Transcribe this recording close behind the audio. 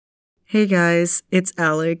Hey guys, it's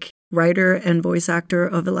Alec, writer and voice actor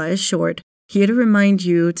of Elias Short, here to remind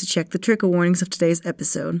you to check the trigger warnings of today's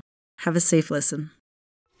episode. Have a safe listen.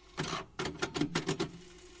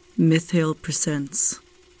 Mythiel presents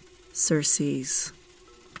Circes.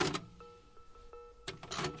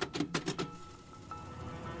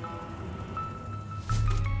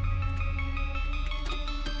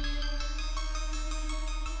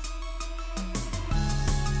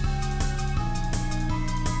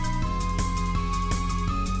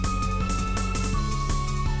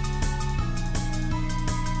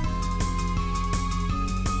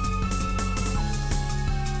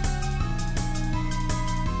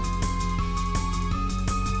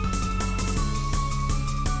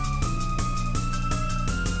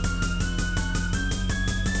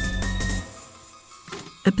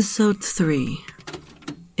 Episode 3.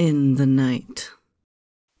 In the Night.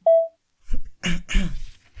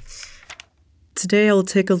 Today I'll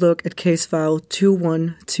take a look at case file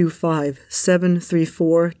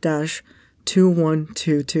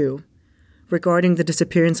 2125734-2122 regarding the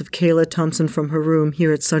disappearance of Kayla Thompson from her room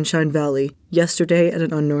here at Sunshine Valley yesterday at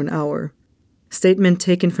an unknown hour. Statement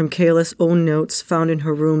taken from Kayla's own notes found in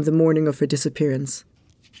her room the morning of her disappearance.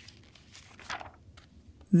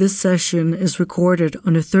 This session is recorded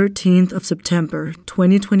on the 13th of September,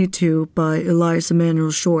 2022 by Elias Emmanuel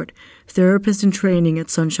Short, therapist in training at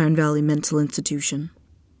Sunshine Valley Mental Institution.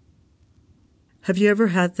 Have you ever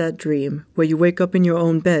had that dream where you wake up in your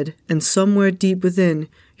own bed and somewhere deep within,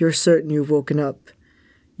 you're certain you've woken up?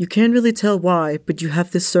 You can't really tell why, but you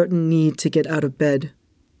have this certain need to get out of bed.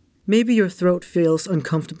 Maybe your throat feels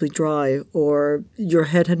uncomfortably dry, or your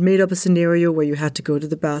head had made up a scenario where you had to go to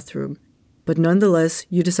the bathroom. But nonetheless,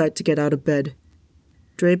 you decide to get out of bed.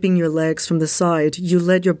 Draping your legs from the side, you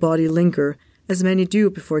let your body linger, as many do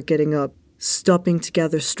before getting up, stopping to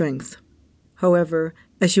gather strength. However,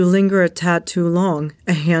 as you linger a tad too long,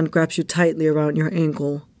 a hand grabs you tightly around your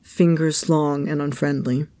ankle, fingers long and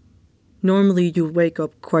unfriendly. Normally, you wake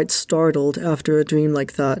up quite startled after a dream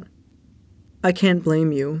like that. I can't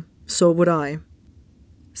blame you, so would I.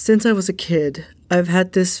 Since I was a kid, I've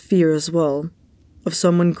had this fear as well, of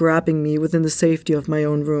someone grabbing me within the safety of my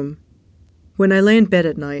own room. When I lay in bed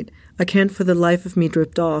at night, I can't for the life of me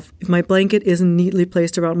drift off if my blanket isn't neatly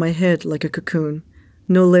placed around my head like a cocoon.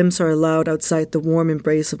 No limbs are allowed outside the warm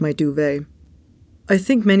embrace of my duvet. I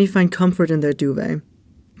think many find comfort in their duvet,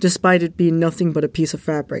 despite it being nothing but a piece of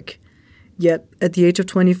fabric. Yet, at the age of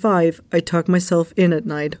 25, I tuck myself in at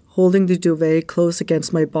night, holding the duvet close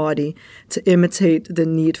against my body to imitate the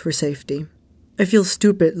need for safety. I feel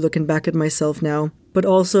stupid looking back at myself now, but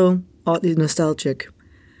also oddly nostalgic.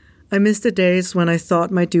 I miss the days when I thought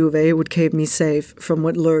my duvet would keep me safe from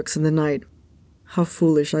what lurks in the night. How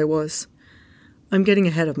foolish I was. I'm getting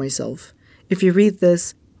ahead of myself. If you read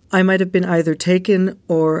this, I might have been either taken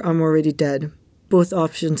or I'm already dead. Both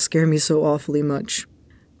options scare me so awfully much.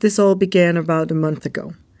 This all began about a month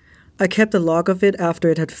ago. I kept a log of it after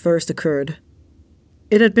it had first occurred.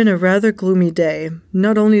 It had been a rather gloomy day,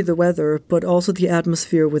 not only the weather, but also the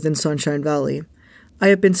atmosphere within Sunshine Valley. I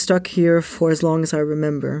have been stuck here for as long as I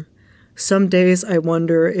remember. Some days I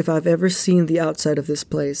wonder if I've ever seen the outside of this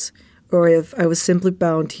place, or if I was simply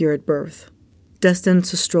bound here at birth, destined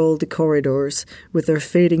to stroll the corridors with their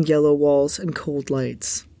fading yellow walls and cold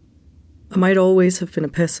lights. I might always have been a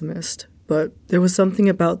pessimist, but there was something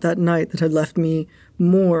about that night that had left me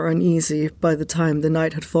more uneasy by the time the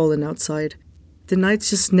night had fallen outside. The nights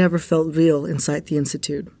just never felt real inside the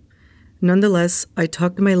Institute. Nonetheless, I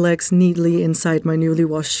tucked my legs neatly inside my newly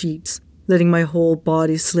washed sheets, letting my whole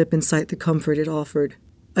body slip inside the comfort it offered.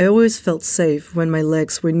 I always felt safe when my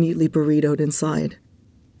legs were neatly burritoed inside.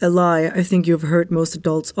 A lie I think you've heard most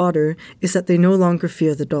adults utter is that they no longer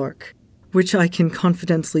fear the dark, which I can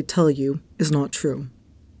confidently tell you is not true.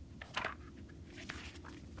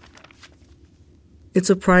 It's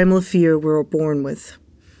a primal fear we're born with.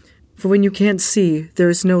 For when you can't see, there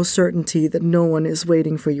is no certainty that no one is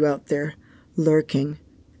waiting for you out there, lurking.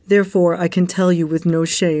 Therefore, I can tell you with no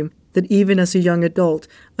shame that even as a young adult,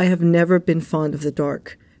 I have never been fond of the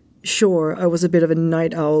dark. Sure, I was a bit of a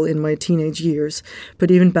night owl in my teenage years, but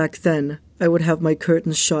even back then, I would have my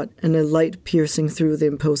curtains shut and a light piercing through the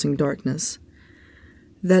imposing darkness.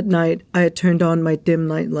 That night, I had turned on my dim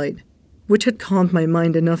nightlight, which had calmed my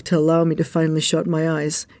mind enough to allow me to finally shut my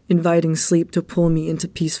eyes, inviting sleep to pull me into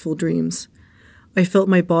peaceful dreams. I felt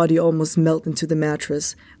my body almost melt into the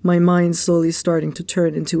mattress, my mind slowly starting to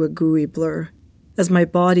turn into a gooey blur. As my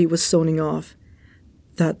body was zoning off,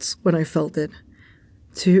 that's when I felt it.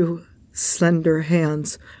 2 slender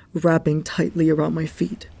hands wrapping tightly around my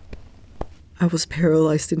feet. I was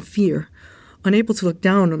paralyzed in fear. unable to look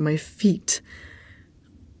down on my feet.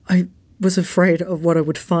 I was afraid of what I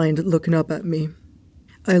would find looking up at me.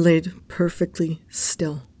 I laid perfectly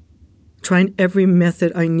still, trying every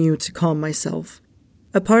method I knew to calm myself.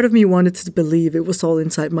 A part of me wanted to believe it was all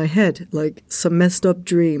inside my head, like some messed up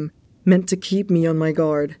dream meant to keep me on my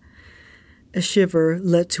guard. A shiver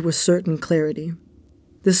led to a certain clarity.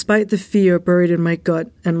 Despite the fear buried in my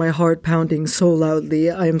gut and my heart pounding so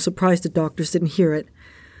loudly, I am surprised the doctors didn't hear it.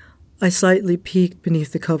 I slightly peeked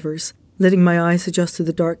beneath the covers, letting my eyes adjust to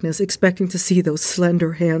the darkness, expecting to see those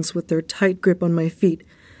slender hands with their tight grip on my feet.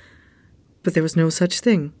 But there was no such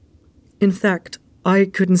thing. In fact, I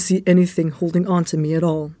couldn't see anything holding on to me at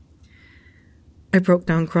all. I broke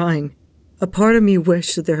down crying. A part of me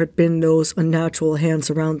wished that there had been those unnatural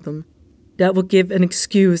hands around them. That would give an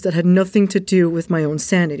excuse that had nothing to do with my own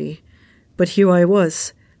sanity. But here I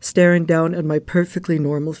was, staring down at my perfectly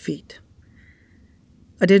normal feet.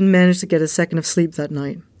 I didn't manage to get a second of sleep that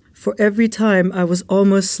night. For every time I was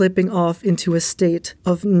almost slipping off into a state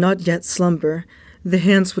of not yet slumber, the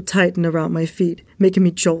hands would tighten around my feet, making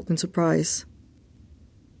me jolt in surprise.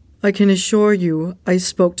 I can assure you I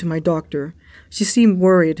spoke to my doctor. She seemed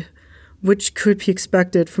worried, which could be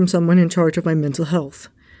expected from someone in charge of my mental health.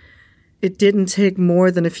 It didn't take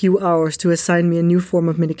more than a few hours to assign me a new form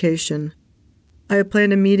of medication. I had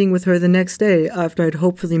planned a meeting with her the next day after I'd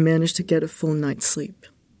hopefully managed to get a full night's sleep.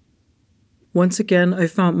 Once again, I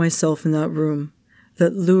found myself in that room,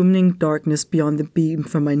 that looming darkness beyond the beam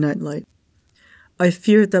from my nightlight. I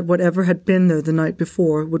feared that whatever had been there the night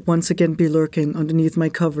before would once again be lurking underneath my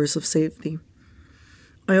covers of safety.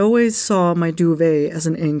 I always saw my duvet as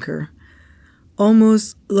an anchor.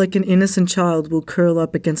 Almost like an innocent child will curl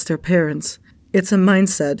up against their parents. It's a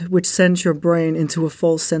mindset which sends your brain into a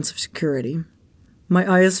false sense of security. My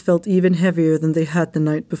eyes felt even heavier than they had the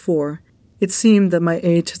night before. It seemed that my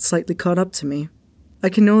age had slightly caught up to me. I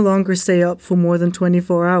can no longer stay up for more than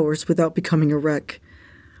 24 hours without becoming a wreck.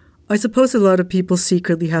 I suppose a lot of people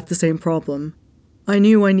secretly have the same problem. I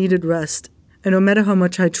knew I needed rest, and no matter how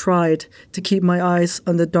much I tried to keep my eyes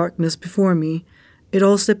on the darkness before me, it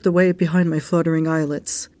all slipped away behind my fluttering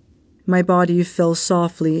eyelids. My body fell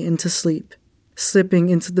softly into sleep, slipping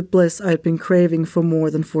into the bliss I had been craving for more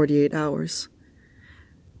than 48 hours.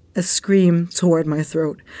 A scream tore at my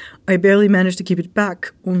throat. I barely managed to keep it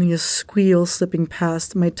back, only a squeal slipping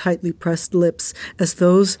past my tightly pressed lips as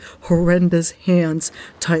those horrendous hands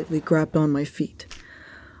tightly grabbed on my feet.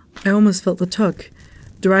 I almost felt the tug,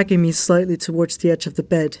 dragging me slightly towards the edge of the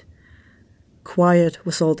bed. Quiet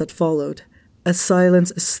was all that followed. A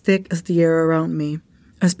silence as thick as the air around me.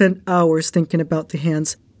 I spent hours thinking about the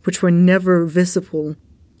hands, which were never visible,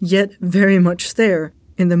 yet very much there,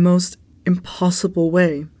 in the most impossible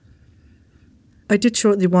way. I did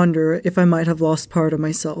shortly wonder if I might have lost part of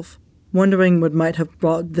myself, wondering what might have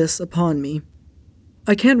brought this upon me.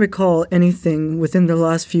 I can't recall anything within the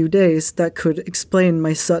last few days that could explain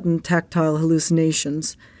my sudden tactile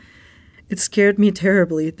hallucinations. It scared me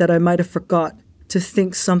terribly that I might have forgot to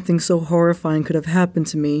think something so horrifying could have happened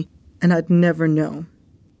to me, and I'd never know.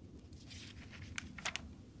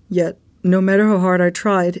 Yet, no matter how hard I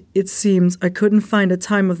tried, it seems I couldn't find a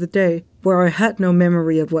time of the day where I had no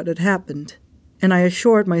memory of what had happened, and I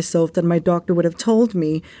assured myself that my doctor would have told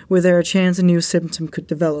me were there a chance a new symptom could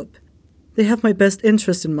develop. They have my best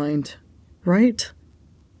interest in mind, right?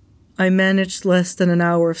 I managed less than an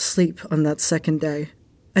hour of sleep on that second day.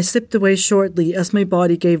 I slipped away shortly as my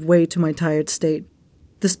body gave way to my tired state.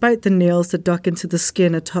 Despite the nails that dug into the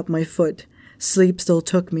skin atop my foot, sleep still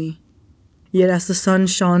took me. Yet as the sun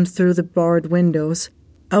shone through the barred windows,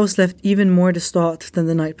 I was left even more distraught than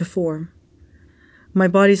the night before. My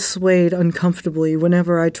body swayed uncomfortably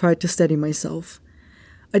whenever I tried to steady myself.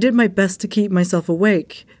 I did my best to keep myself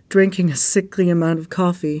awake, drinking a sickly amount of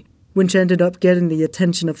coffee, which ended up getting the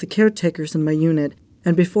attention of the caretakers in my unit,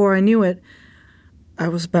 and before I knew it, I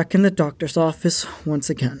was back in the doctor's office once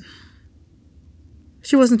again.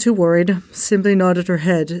 She wasn't too worried, simply nodded her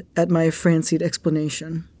head at my frenzied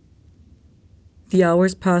explanation. The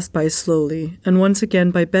hours passed by slowly, and once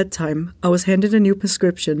again by bedtime, I was handed a new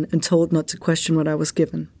prescription and told not to question what I was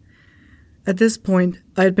given. At this point,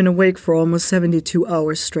 I had been awake for almost 72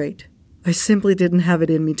 hours straight. I simply didn't have it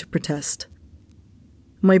in me to protest.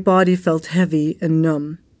 My body felt heavy and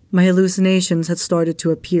numb. My hallucinations had started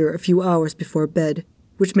to appear a few hours before bed,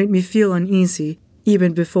 which made me feel uneasy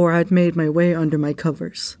even before I had made my way under my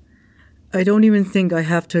covers. I don't even think I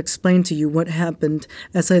have to explain to you what happened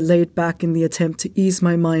as I laid back in the attempt to ease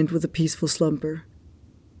my mind with a peaceful slumber.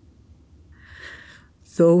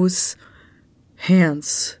 Those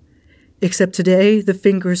hands. Except today, the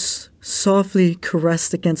fingers softly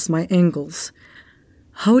caressed against my ankles.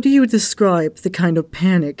 How do you describe the kind of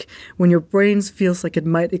panic when your brain feels like it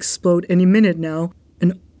might explode any minute now,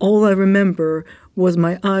 and all I remember was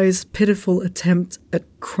my eyes' pitiful attempt at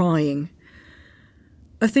crying?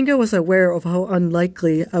 I think I was aware of how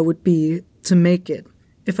unlikely I would be to make it.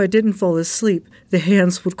 If I didn't fall asleep, the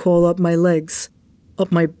hands would crawl up my legs,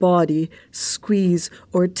 up my body, squeeze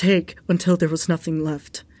or take until there was nothing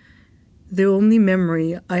left. The only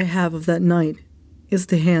memory I have of that night is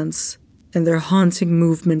the hands and their haunting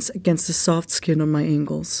movements against the soft skin on my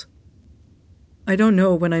ankles. I don't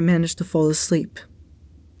know when I managed to fall asleep.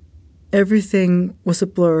 Everything was a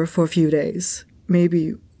blur for a few days,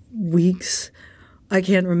 maybe weeks. I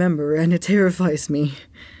can't remember, and it terrifies me.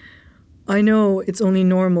 I know it's only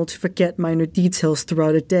normal to forget minor details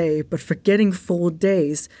throughout a day, but forgetting full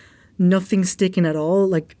days, nothing sticking at all,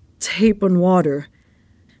 like tape on water.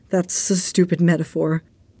 That's a stupid metaphor.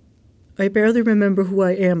 I barely remember who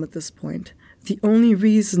I am at this point. The only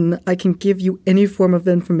reason I can give you any form of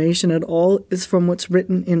information at all is from what's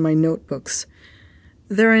written in my notebooks.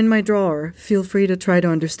 They're in my drawer. Feel free to try to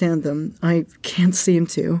understand them. I can't seem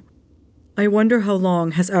to. I wonder how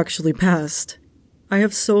long has actually passed. I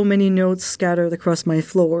have so many notes scattered across my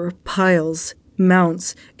floor, piles,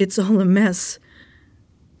 mounts. It's all a mess.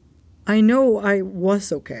 I know I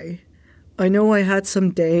was okay. I know I had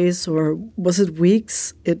some days, or was it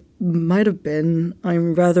weeks? It might have been.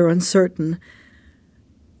 I'm rather uncertain.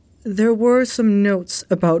 There were some notes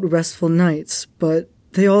about restful nights, but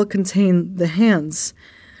they all contain the hands.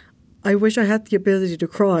 I wish I had the ability to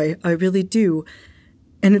cry. I really do.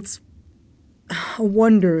 And it's a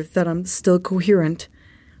wonder that I'm still coherent.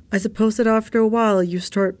 I suppose that after a while you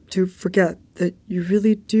start to forget that you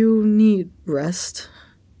really do need rest.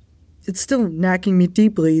 It's still nagging me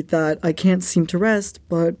deeply that I can't seem to rest,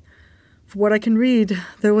 but for what I can read,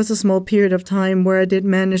 there was a small period of time where I did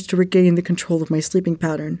manage to regain the control of my sleeping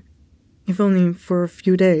pattern. If only for a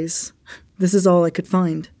few days. This is all I could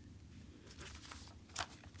find.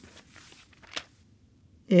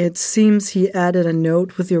 It seems he added a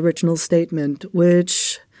note with the original statement,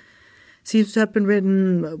 which seems to have been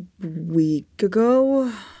written a week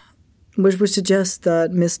ago, which would suggest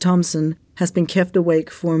that Miss Thompson has been kept awake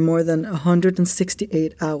for more than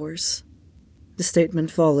 168 hours. The statement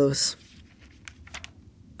follows.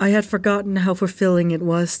 I had forgotten how fulfilling it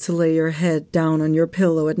was to lay your head down on your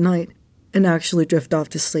pillow at night and actually drift off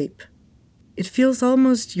to sleep. It feels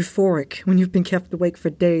almost euphoric when you've been kept awake for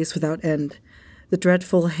days without end. The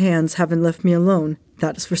dreadful hands haven't left me alone,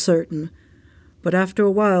 that is for certain. But after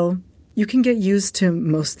a while, you can get used to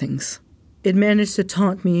most things. It managed to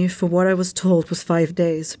taunt me for what I was told was 5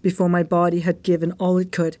 days before my body had given all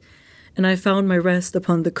it could, and I found my rest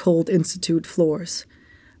upon the cold institute floors.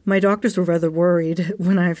 My doctors were rather worried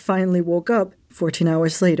when I finally woke up 14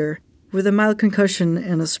 hours later, with a mild concussion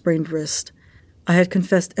and a sprained wrist. I had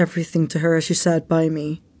confessed everything to her as she sat by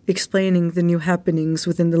me, explaining the new happenings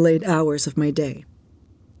within the late hours of my day.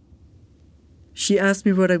 She asked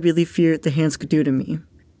me what I really feared the hands could do to me.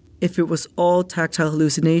 If it was all tactile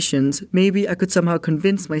hallucinations, maybe I could somehow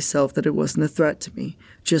convince myself that it wasn't a threat to me,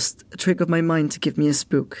 just a trick of my mind to give me a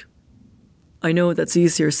spook. I know that's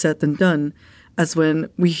easier said than done, as when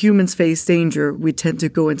we humans face danger, we tend to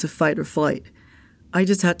go into fight or flight. I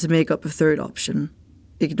just had to make up a third option: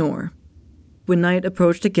 ignore. When night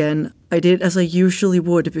approached again, I did as I usually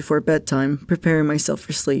would before bedtime, preparing myself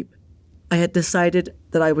for sleep. I had decided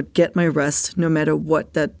that I would get my rest no matter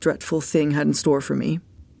what that dreadful thing had in store for me.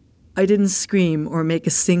 I didn't scream or make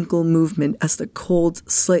a single movement as the cold,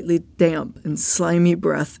 slightly damp and slimy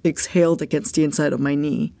breath exhaled against the inside of my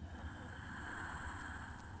knee.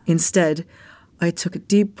 Instead, I took a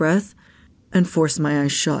deep breath and forced my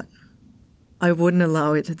eyes shut. I wouldn't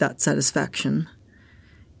allow it that satisfaction.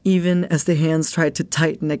 Even as the hands tried to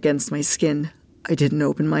tighten against my skin, I didn't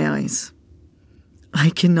open my eyes. I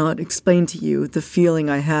cannot explain to you the feeling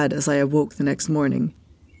I had as I awoke the next morning.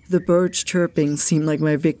 The birds chirping seemed like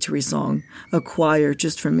my victory song, a choir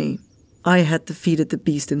just for me. I had defeated the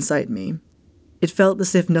beast inside me. It felt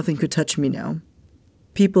as if nothing could touch me now.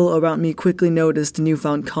 People around me quickly noticed the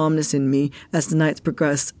newfound calmness in me as the nights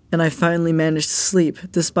progressed, and I finally managed to sleep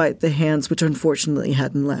despite the hands which unfortunately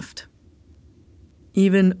hadn't left.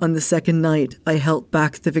 Even on the second night, I held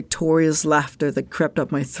back the victorious laughter that crept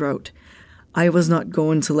up my throat. I was not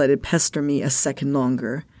going to let it pester me a second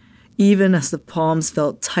longer. Even as the palms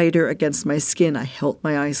felt tighter against my skin, I held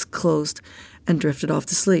my eyes closed and drifted off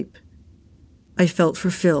to sleep. I felt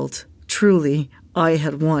fulfilled. Truly, I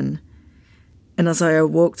had won. And as I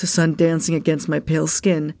awoke to sun dancing against my pale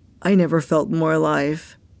skin, I never felt more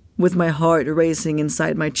alive. With my heart racing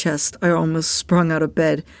inside my chest, I almost sprung out of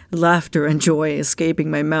bed, laughter and joy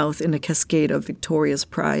escaping my mouth in a cascade of victorious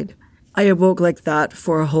pride. I awoke like that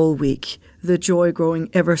for a whole week, the joy growing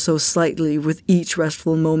ever so slightly with each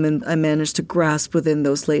restful moment I managed to grasp within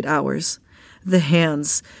those late hours. The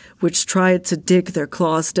hands, which tried to dig their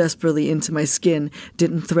claws desperately into my skin,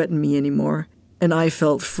 didn't threaten me anymore, and I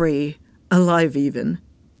felt free, alive even.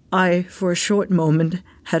 I, for a short moment,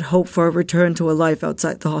 had hoped for a return to a life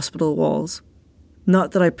outside the hospital walls.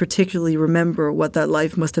 Not that I particularly remember what that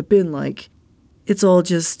life must have been like. It's all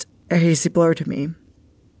just a hazy blur to me.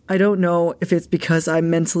 I don't know if it's because I'm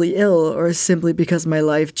mentally ill or simply because my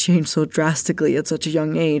life changed so drastically at such a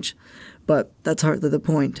young age, but that's hardly the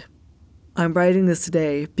point. I'm writing this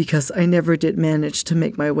today because I never did manage to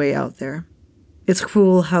make my way out there. It's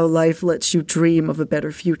cruel how life lets you dream of a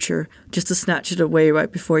better future, just to snatch it away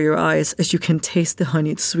right before your eyes as you can taste the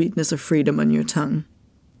honeyed sweetness of freedom on your tongue.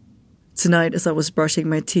 Tonight, as I was brushing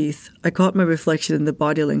my teeth, I caught my reflection in the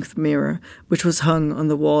body-length mirror, which was hung on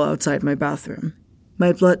the wall outside my bathroom.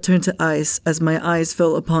 My blood turned to ice as my eyes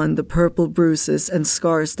fell upon the purple bruises and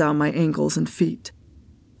scars down my ankles and feet.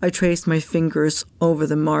 I traced my fingers over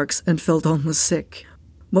the marks and felt almost sick.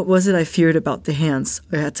 What was it I feared about the hands,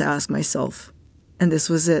 I had to ask myself. And this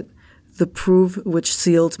was it, the proof which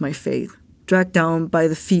sealed my fate. Dragged down by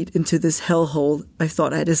the feet into this hellhole I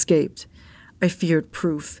thought I had escaped. I feared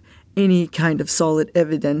proof, any kind of solid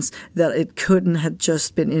evidence that it couldn't have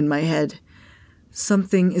just been in my head.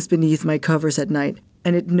 Something is beneath my covers at night,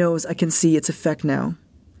 and it knows I can see its effect now.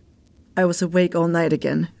 I was awake all night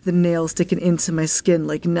again, the nails sticking into my skin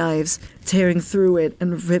like knives, tearing through it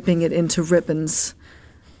and ripping it into ribbons.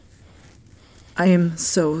 I am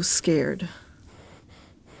so scared.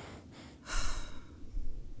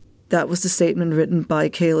 That was the statement written by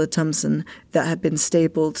Kayla Thompson that had been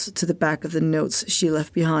stapled to the back of the notes she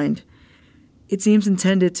left behind. It seems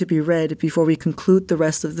intended to be read before we conclude the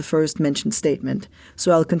rest of the first mentioned statement,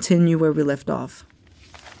 so I'll continue where we left off.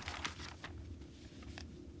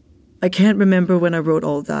 I can't remember when I wrote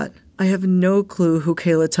all that. I have no clue who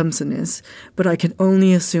Kayla Thompson is, but I can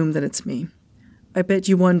only assume that it's me. I bet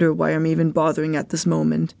you wonder why I'm even bothering at this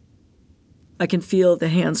moment. I can feel the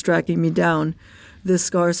hands dragging me down. The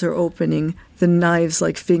scars are opening, the knives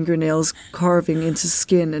like fingernails carving into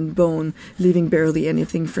skin and bone, leaving barely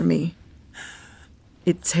anything for me.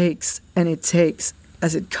 It takes and it takes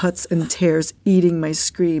as it cuts and tears, eating my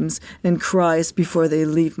screams and cries before they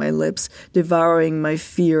leave my lips, devouring my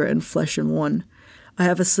fear and flesh in one. I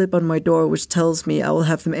have a slip on my door which tells me I will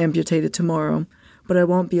have them amputated tomorrow, but I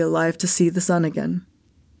won't be alive to see the sun again.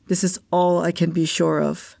 This is all I can be sure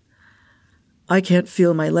of. I can't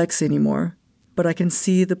feel my legs anymore, but I can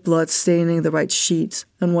see the blood staining the right sheet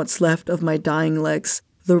and what's left of my dying legs,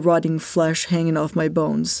 the rotting flesh hanging off my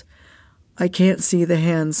bones. I can't see the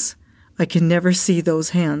hands. I can never see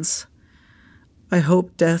those hands. I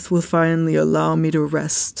hope death will finally allow me to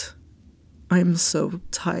rest. I'm so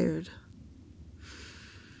tired.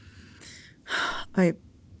 I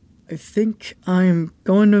think I'm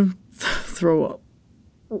going to throw up.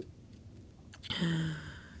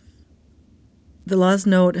 The last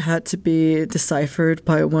note had to be deciphered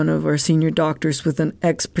by one of our senior doctors with an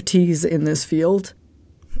expertise in this field.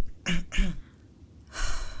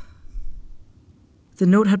 The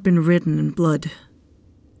note had been written in blood.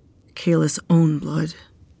 Kayla's own blood.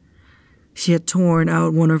 She had torn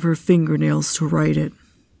out one of her fingernails to write it.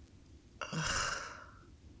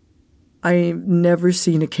 I've never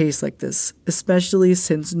seen a case like this, especially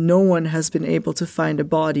since no one has been able to find a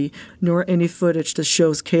body, nor any footage that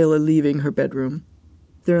shows Kayla leaving her bedroom.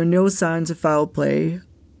 There are no signs of foul play.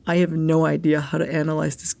 I have no idea how to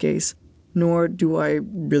analyze this case, nor do I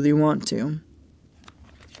really want to.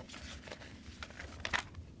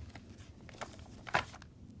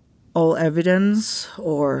 All evidence,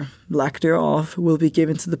 or lack thereof, will be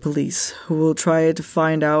given to the police, who will try to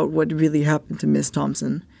find out what really happened to Miss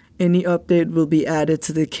Thompson. Any update will be added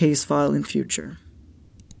to the case file in future.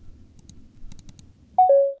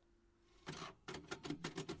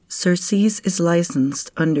 Circes is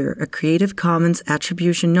licensed under a Creative Commons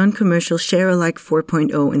Attribution Non-Commercial Share-alike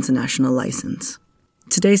 4.0 international license.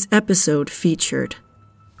 Today's episode featured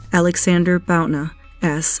Alexander Bautner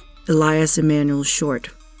as Elias Emmanuel Short.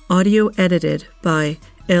 Audio edited by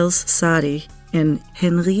Els Sadi and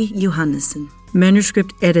Henry Johannessen.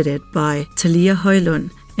 Manuscript edited by Talia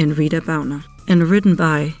Højlund and Rita Bautner. And written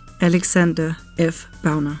by Alexander F.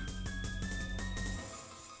 Bautner.